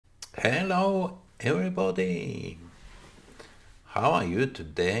Hello everybody, how are you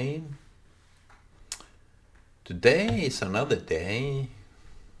today? Today is another day,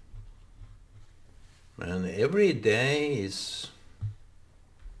 and every day is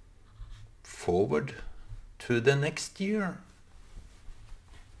forward to the next year.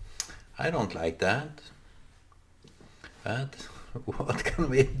 I don't like that, but what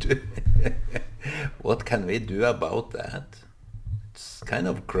can we do? What can we do about that? It's kind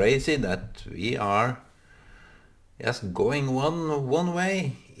of crazy that we are just going one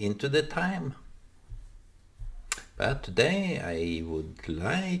way into the time. But today I would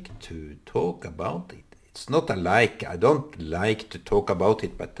like to talk about it. It's not a like, I don't like to talk about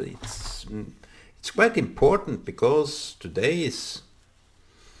it, but it's quite important because today is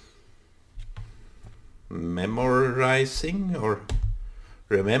memorizing or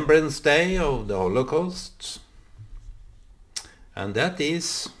Remembrance Day of the Holocaust. And that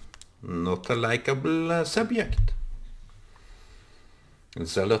is not a likable subject.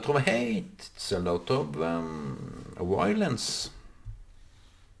 It's a lot of hate, it's a lot of violence.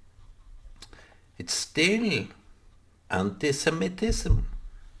 It's still anti-Semitism.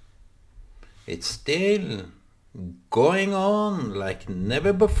 It's still going on like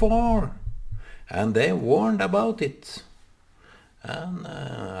never before. And they warned about it. And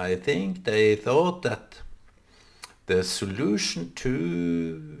I think they thought that the solution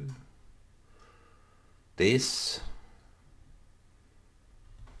to this,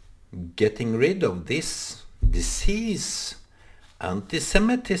 getting rid of this disease,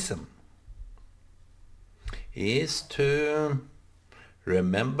 anti-Semitism, is to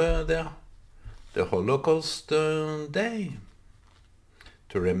remember the Holocaust Day,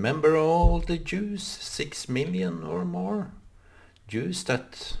 to remember all the Jews, 6 million or more Jews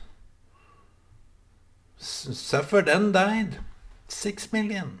that suffered and died. 6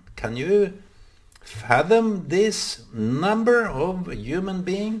 million. Can you fathom this number of human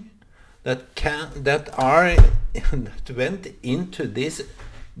beings that went into this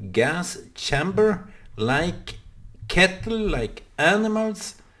gas chamber like cattle, like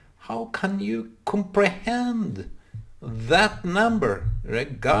animals? How can you comprehend that number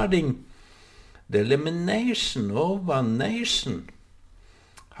regarding the elimination of a nation?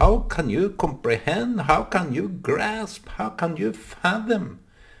 How can you comprehend, how can you grasp, how can you fathom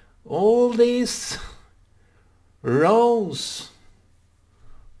all these rows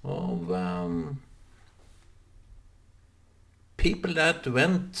of people that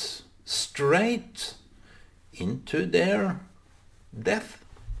went straight into their death?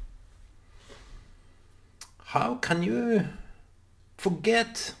 How can you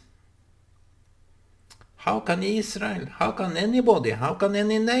forget? How can Israel, how can anybody, how can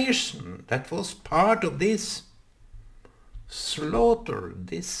any nation that was part of this slaughter,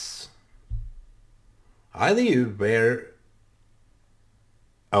 this, either you were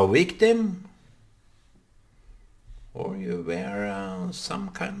a victim or you were some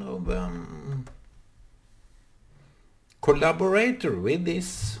kind of collaborator with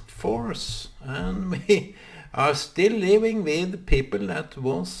this force, and we are still living with people that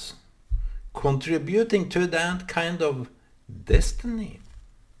was contributing to that kind of destiny.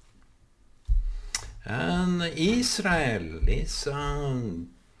 And Israel is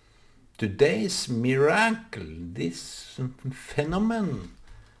today's miracle, this phenomenon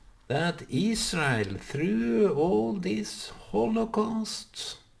that Israel, through all these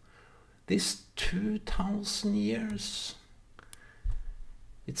Holocausts, these 2,000 years,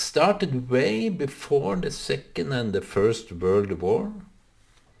 it started way before the Second and the First World War.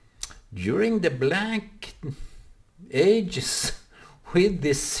 During the Black Ages, with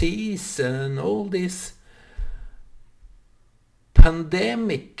disease and all this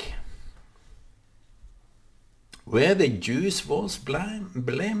pandemic, where the Jews was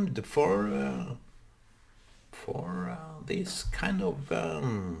blamed for this kind of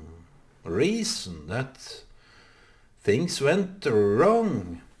reason that things went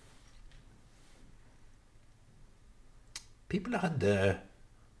wrong. People had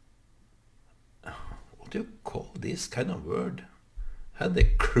what do you call this kind of word? Had the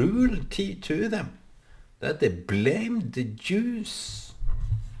cruelty to them, that they blamed the Jews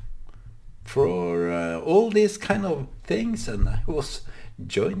for all these kind of things. And I was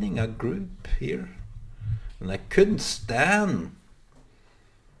joining a group here, and I couldn't stand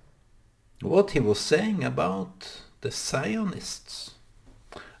what he was saying about the Zionists,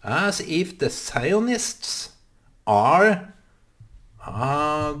 as if the Zionists are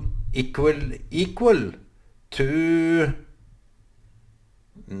equal to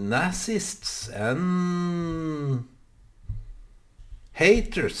Nazists and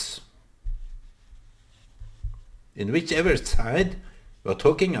haters in whichever side we're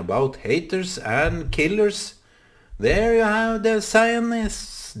talking about haters and killers, there you have the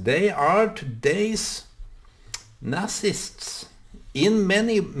Zionists. They are today's Nazists in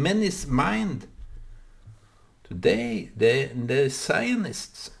many's mind. Today, the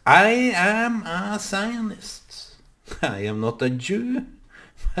Zionists. I am a Zionist. I am not a Jew,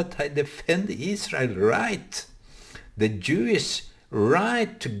 but I defend Israel's right, the Jewish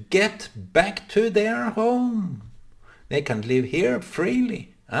right to get back to their home. They can live here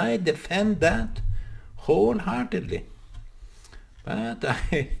freely. I defend that wholeheartedly. But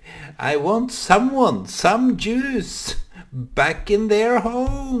I want some Jews back in their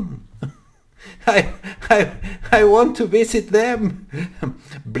home. I want to visit them.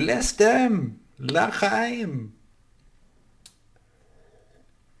 Bless them. L'chaim.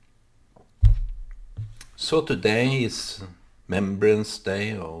 So today is Remembrance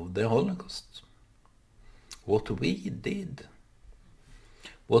Day of the Holocaust. What we did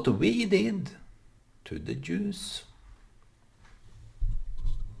to the Jews.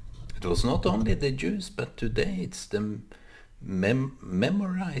 It was not only the Jews, but today it's the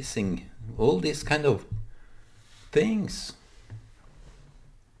memorizing all these kind of things.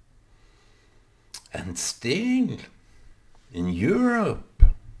 And still, in Europe,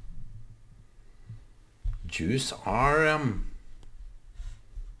 Jews are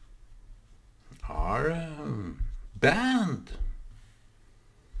banned.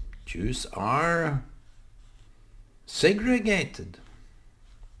 Jews are segregated.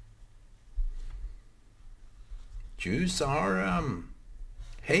 Jews are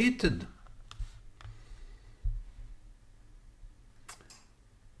hated.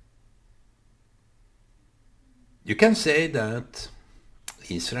 You can say that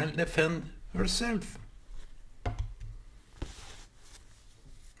Israel defends herself.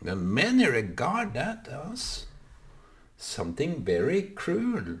 And many regard that as something very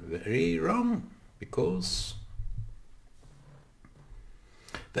cruel, very wrong, because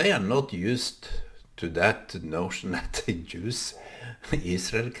they are not used to that notion that the Jews,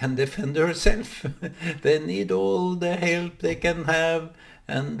 Israel can defend herself. They need all the help they can have,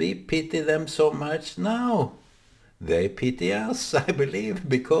 and we pity them so much now. They pity us, I believe,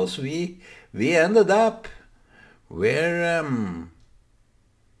 because we ended up where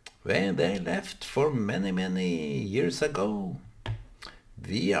they left for many years ago.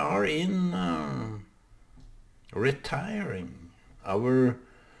 We are in retiring our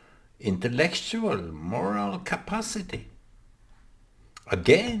intellectual, moral capacity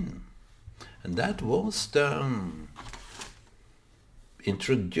again. And that was the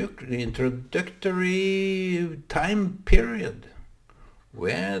introductory time period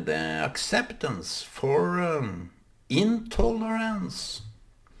where the acceptance for intolerance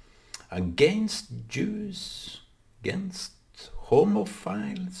against Jews, against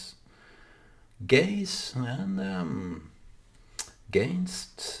homophiles, gays, and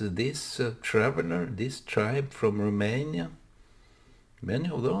against this traveler, this tribe from Romania. Many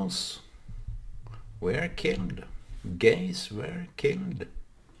of those were killed. Gays were killed.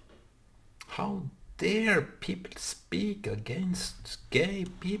 How dare people speak against gay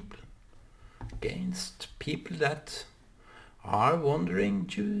people? Against people that are wandering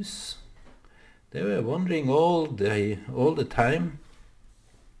Jews? They were wandering all the time.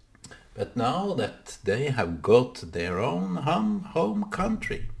 But now that they have got their own home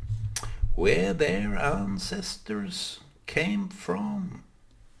country, where their ancestors came from,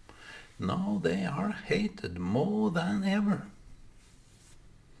 now they are hated more than ever.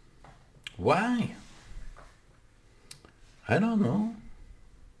 Why? I don't know.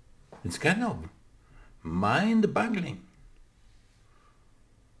 It's kind of mind-boggling.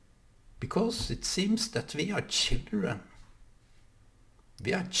 Because it seems that we are children.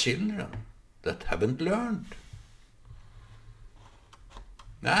 We are children that haven't learned.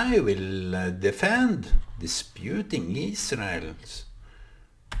 I will defend disputing Israel's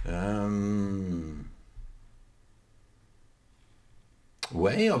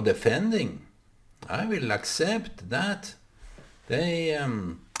way of defending. I will accept that they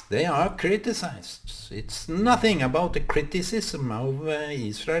are criticized. It's nothing about the criticism of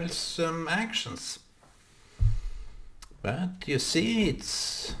Israel's actions. But you see,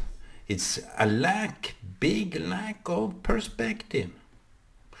 it's a big lack of perspective.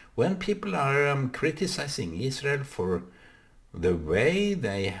 When people are criticizing Israel for the way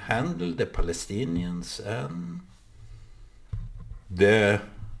they handle the Palestinians and the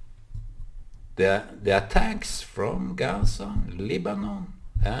attacks from Gaza, Lebanon,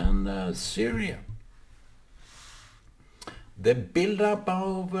 and Syria, the build-up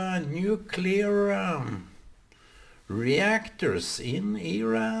of nuclear reactors in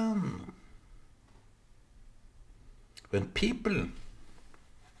Iran. When people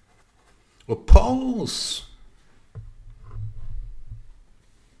oppose,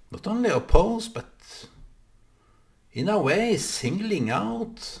 not only oppose, but in a way singling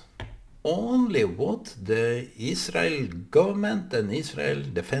out only what the Israel government and Israel's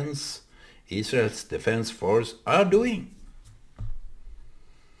defense force are doing.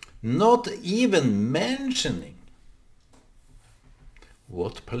 Not even mentioning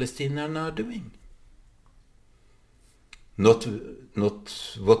what Palestinians are doing. Not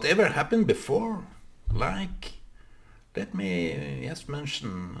whatever happened before. Like, let me just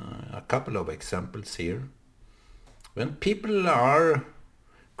mention a couple of examples here. When people are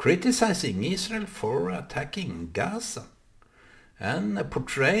criticizing Israel for attacking Gaza and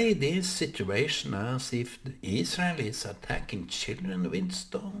portray this situation as if Israel is attacking children with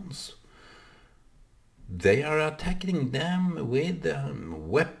stones. They are attacking them with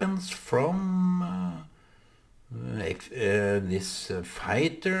weapons from this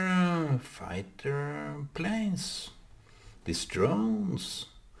fighter planes, these drones,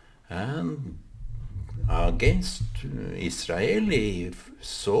 and against Israeli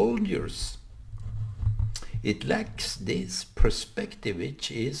soldiers. It lacks this perspective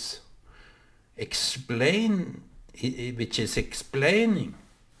which is explaining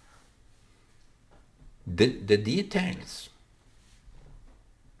the details.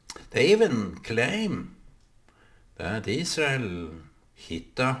 They even claim that Israel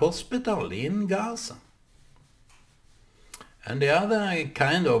hit a hospital in Gaza. And the other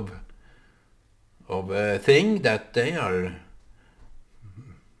kind of thing that they are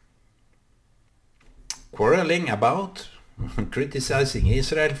quarreling about, criticizing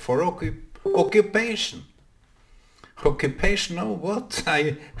Israel for occupation. Occupation of what?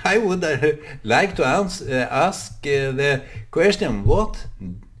 I would like to ask the question, what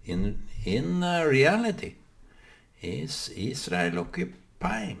in reality is Israel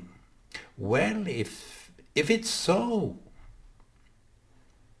occupying? Well, if it's so,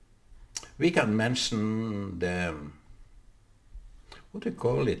 we can mention the, what do you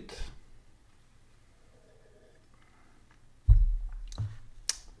call it?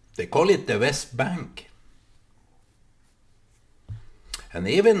 They call it the West Bank. And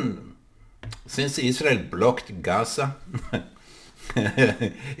even since Israel blocked Gaza,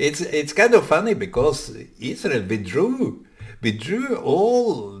 it's kind of funny because Israel withdrew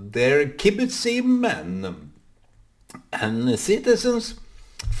all their kibbutzim and citizens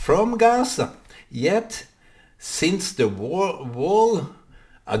from Gaza. Yet, since the wall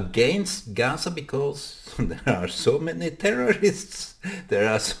against Gaza, because there are so many terrorists, there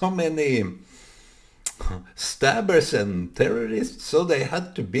are so many stabbers and terrorists, so they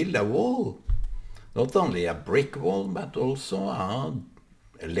had to build a wall. Not only a brick wall, but also an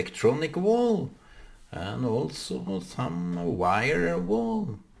electronic wall, and also some wire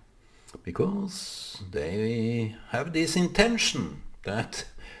wall, because they have this intention that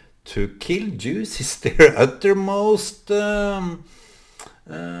to kill Jews is their uttermost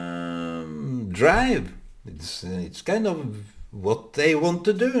drive. It's kind of what they want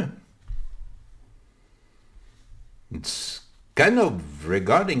to do. It's kind of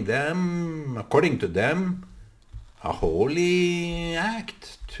regarding them, according to them, a holy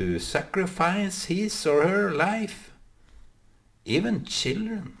act to sacrifice his or her life, even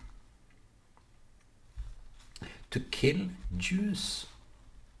children, to kill Jews.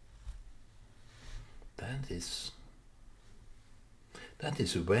 That is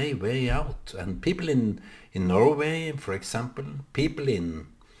way, way out. And people in Norway, for example, people in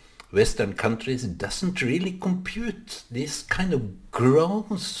Western countries doesn't really compute this kind of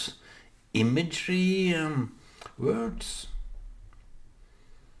gross imagery words.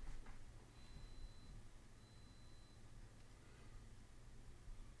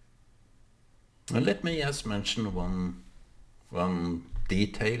 And let me just mention one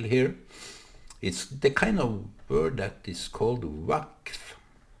detail here. It's the kind of word that is called waqf.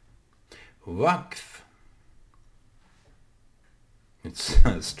 Waqf. It's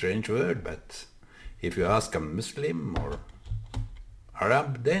a strange word, but if you ask a Muslim or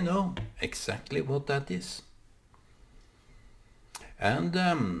Arab, they know exactly what that is. And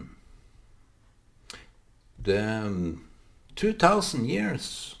the 2000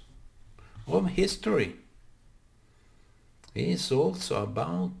 years of history is also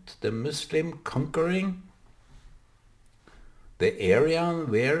about the Muslim conquering the area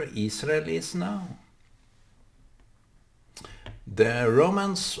where Israel is now. The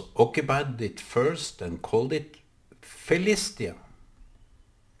Romans occupied it first and called it Philistia.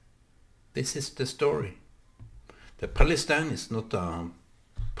 This is the story. The Palestine is not a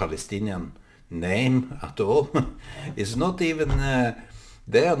Palestinian name at all. It's not even,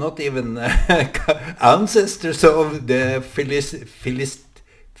 they are not even ancestors of the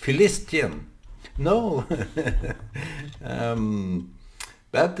Philistine. No.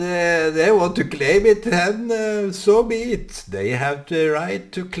 But they want to claim it, and so be it. They have the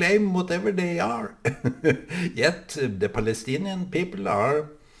right to claim whatever they are. Yet the Palestinian people are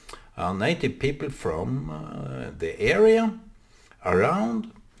native people from the area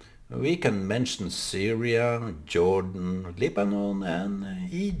around. We can mention Syria, Jordan, Lebanon,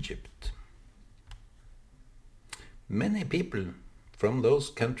 and Egypt. Many people from those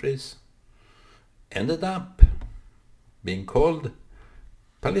countries ended up being called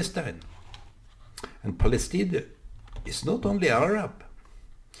Palestine. And Palestine is not only Arab,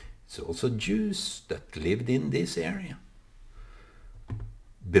 it's also Jews that lived in this area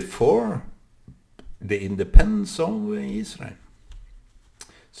before the independence of Israel.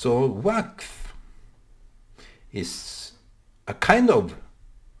 So Waqf is a kind of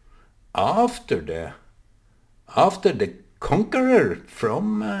after the conqueror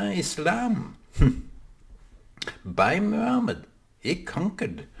from Islam by Muhammad. He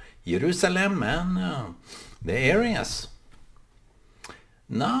conquered Jerusalem and the areas.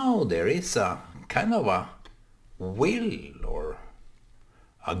 Now there is a kind of a will or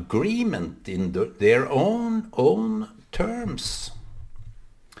agreement in their own terms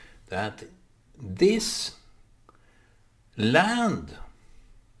that this land,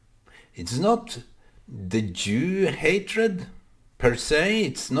 it's not the Jew hatred per se,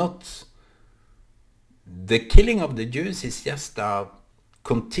 it's not the killing of the Jews, is just a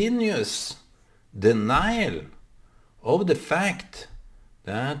continuous denial of the fact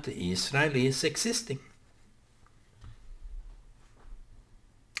that Israel is existing.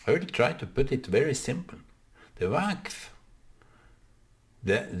 I will try to put it very simple. The Waqf,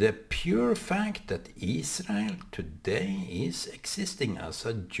 the pure fact that Israel today is existing as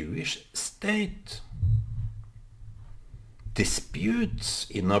a Jewish state, disputes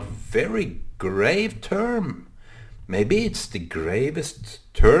in a very grave term. Maybe it's the gravest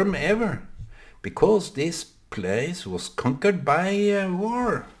term ever, because this place was conquered by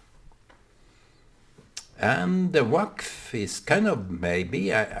war. And the Waqf is kind of,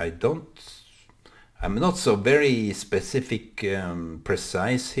 maybe, I'm not so very specific,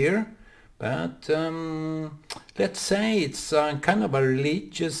 precise here, but let's say it's kind of a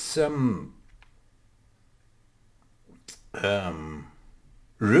religious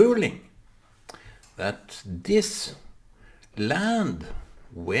ruling that this land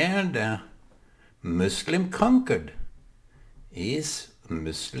where the Muslim conquered is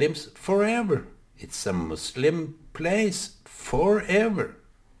Muslims forever. It's a Muslim place forever.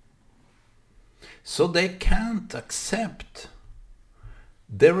 So they can't accept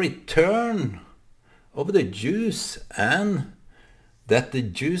the return of the Jews and that the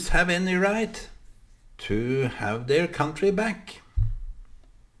Jews have any right to have their country back.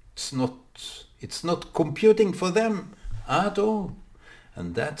 It's not computing for them at all.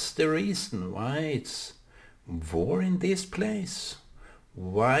 And that's the reason why it's war in this place.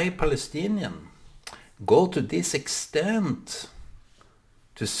 Why Palestinians go to this extent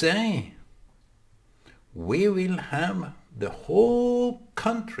to say, we will have the whole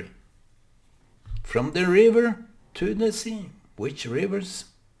country from the river to the sea. Which rivers?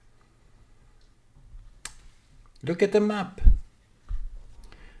 Look at the map.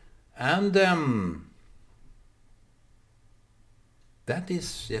 And that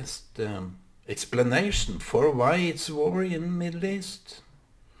is just explanation for why it's war in the Middle East.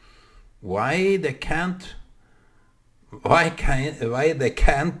 Why they can't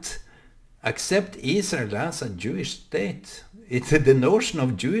accept Israel as a Jewish state. The notion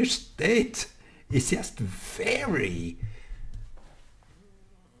of Jewish state is just very,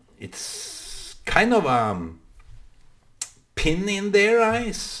 it's kind of a pin in their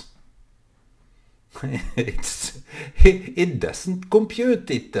eyes. It doesn't compute,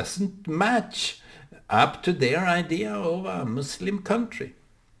 it doesn't match up to their idea of a Muslim country.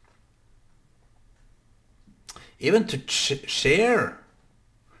 Even to share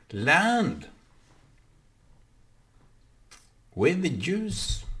land with the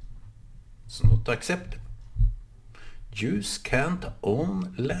Jews, it's not acceptable. Jews can't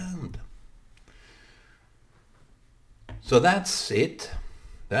own land. So that's it.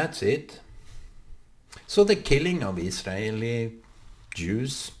 That's it. So the killing of Israeli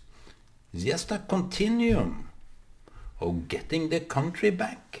Jews is just a continuum of getting the country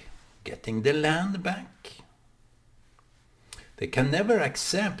back, getting the land back. They can never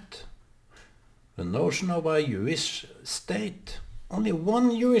accept the notion of a Jewish state. Only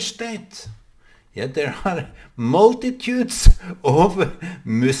one Jewish state. Yet there are multitudes of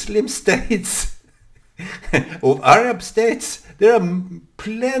Muslim states, of Arab states. There are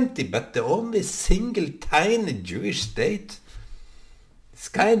plenty, but the only single tiny Jewish state is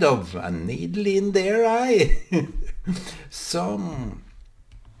kind of a needle in their eye.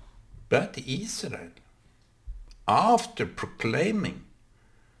 But Israel, after proclaiming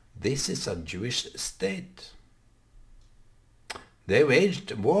this is a Jewish state, they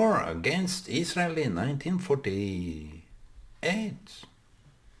waged war against Israel in 1948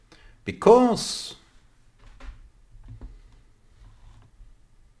 because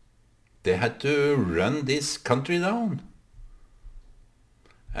they had to run this country down.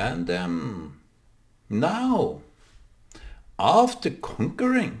 And now, after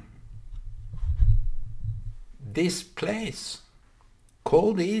conquering this place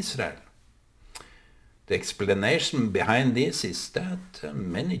called Israel, the explanation behind this is that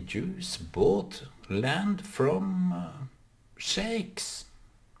many Jews bought land from sheikhs,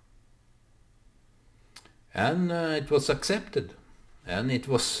 and it was accepted, and it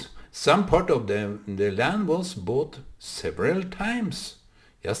was some part of the land was bought several times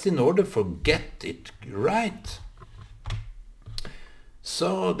just in order to get it right.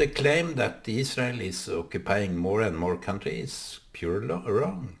 So the claim that Israel is occupying more and more countries is pure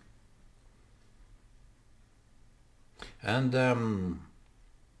wrong. And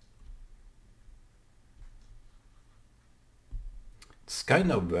it's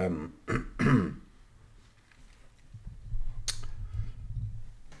kind of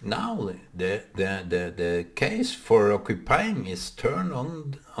now the case for occupying is turned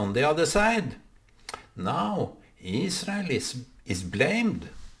on the other side. Now Israel is blamed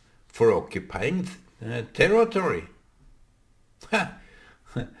for occupying territory.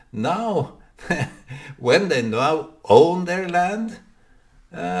 Now, when they now own their land,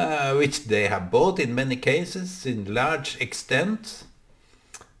 which they have bought in many cases in large extent,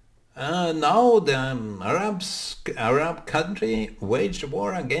 now the Arab country waged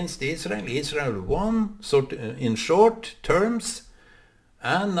war against Israel. Israel won, in short terms,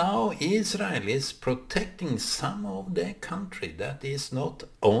 and now Israel is protecting some of their country that is not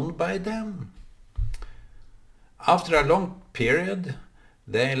owned by them. After a long period,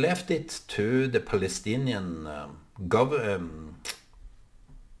 they left it to the Palestinian government,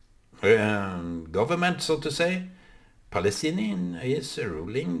 so to say. Palestinian is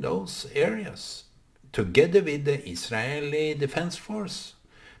ruling those areas together with the Israeli Defense Force,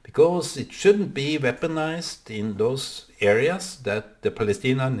 because it shouldn't be weaponized in those areas that the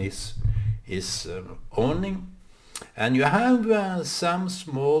Palestinian is owning. And you have some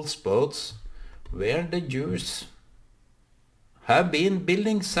small spots where the Jews have been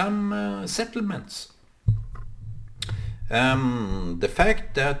building some settlements. The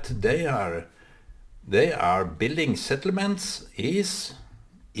fact that they are building settlements is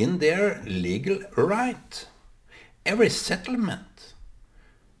in their legal right. Every settlement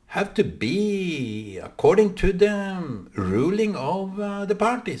have to be according to the ruling of the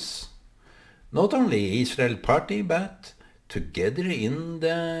parties. Not only Israel party, but together in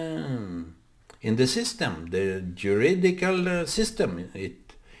the system, the juridical system.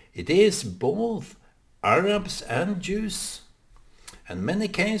 It is both Arabs and Jews. And many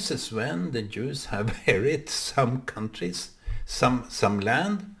cases when the Jews have inherited some countries, some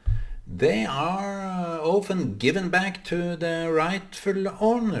land, they are often given back to the rightful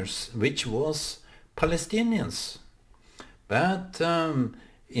owners, which was Palestinians. But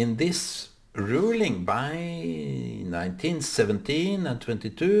in this ruling by 1917 and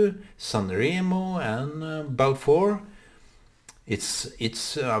 22, San Remo and Balfour,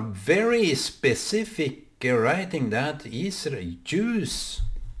 it's a very specific writing that Israel Jews,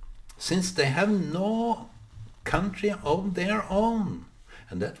 since they have no country of their own,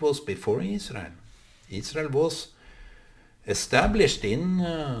 and that was before Israel. Israel was established in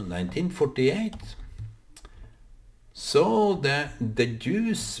 1948. So the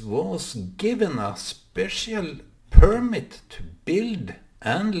Jews was given a special permit to build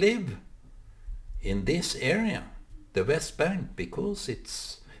and live in this area, the West Bank, because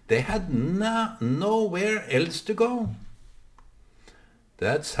they had nowhere else to go.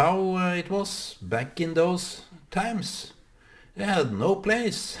 That's how it was back in those times. They had no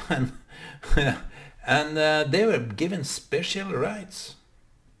place, and they were given special rights.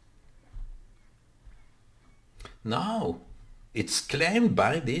 Now, it's claimed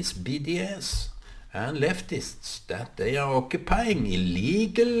by these BDS and leftists that they are occupying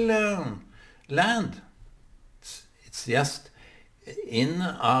illegal land. It's just in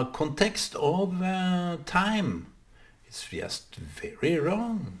a context of time, it's just very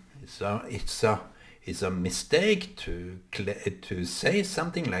wrong. It's a mistake to say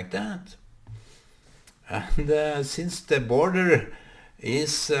something like that. And since the border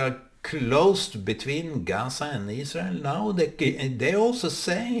is closed between Gaza and Israel, now they also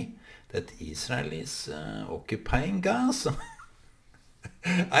say that Israel is occupying Gaza.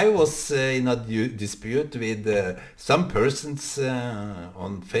 I was in a dispute with some persons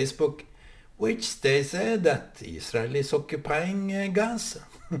on Facebook, which they said that Israel is occupying Gaza.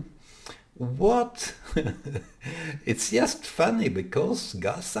 What? It's just funny because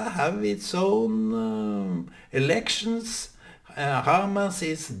Gaza have its own elections. Hamas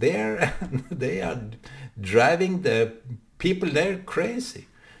is there and they are driving the people there crazy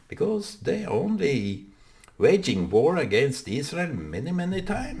because they only waging war against Israel many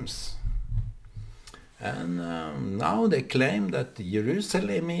times. And now they claim that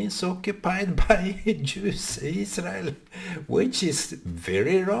Jerusalem is occupied by Jews, Israel, which is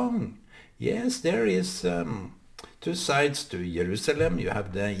very wrong. Yes, there is two sides to Jerusalem. You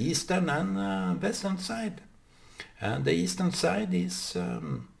have the eastern and western side. And the eastern side is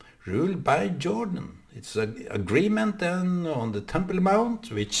ruled by Jordan. It's an agreement on the Temple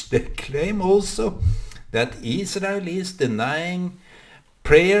Mount, which they claim also that Israel is denying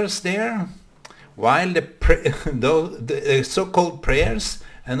prayers there, while the so-called prayers,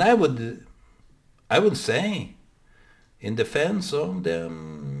 and I would say, in defense of the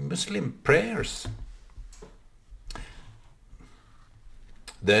Muslim prayers,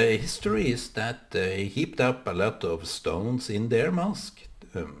 the history is that they heaped up a lot of stones in their mosque,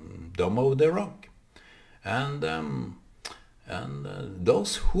 Dome of the Rock, and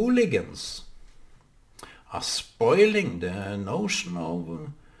those hooligans are spoiling the notion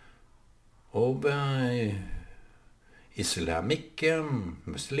of Islamic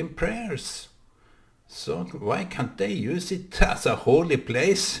Muslim prayers. So why can't they use it as a holy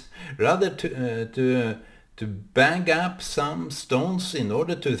place rather to bang up some stones in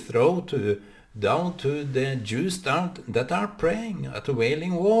order to throw down to the Jews that are praying at the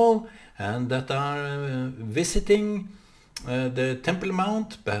Wailing Wall and that are visiting the Temple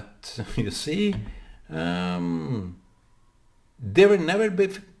Mount? But you see, there will never be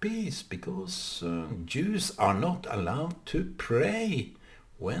peace because Jews are not allowed to pray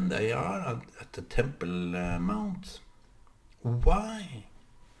when they are at the Temple Mount. Why?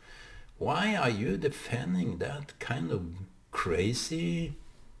 Why are you defending that kind of crazy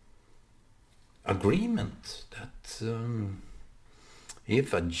agreement that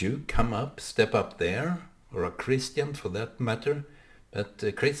if a Jew step up there, or a Christian for that matter, but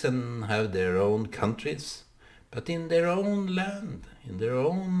Christians have their own countries, but in their own land, in their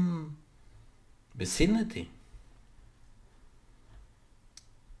own vicinity,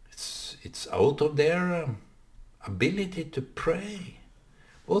 it's out of their ability to pray.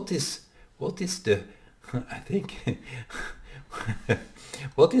 What is the I think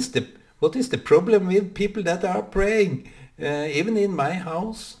what is the problem with people that are praying? Even in my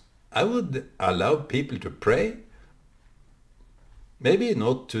house, I would allow people to pray. Maybe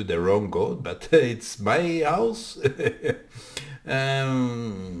not to the wrong God, but it's my house.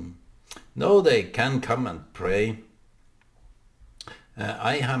 No, they can come and pray.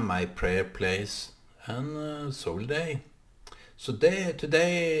 I have my prayer place, and so will they. So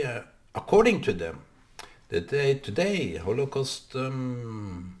today, according to them, today Holocaust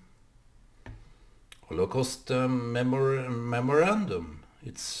memorandum.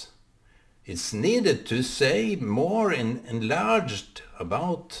 It's needed to say more enlarged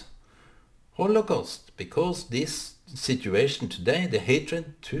about Holocaust, because this situation today, the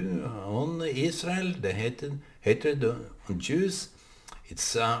hatred on Israel, the hatred on Jews,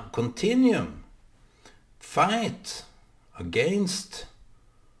 it's a continuum fight against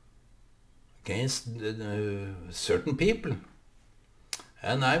certain people,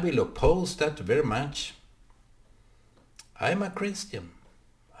 and I will oppose that very much. I'm a Christian,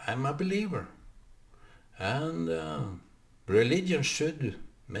 I'm a believer, and religion should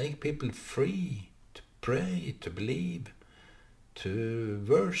make people free to pray, to believe, to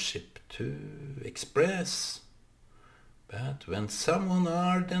worship, to express. But when someone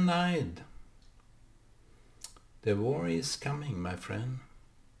are denied, the war is coming, my friend.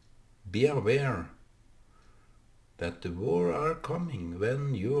 Be aware that the war are coming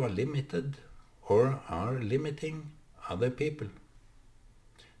when you are limited or are limiting other people.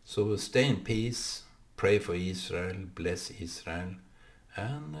 So stay in peace, pray for Israel, bless Israel,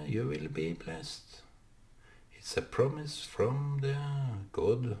 and you will be blessed. It's a promise from the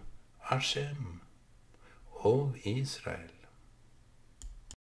God Hashem of Israel.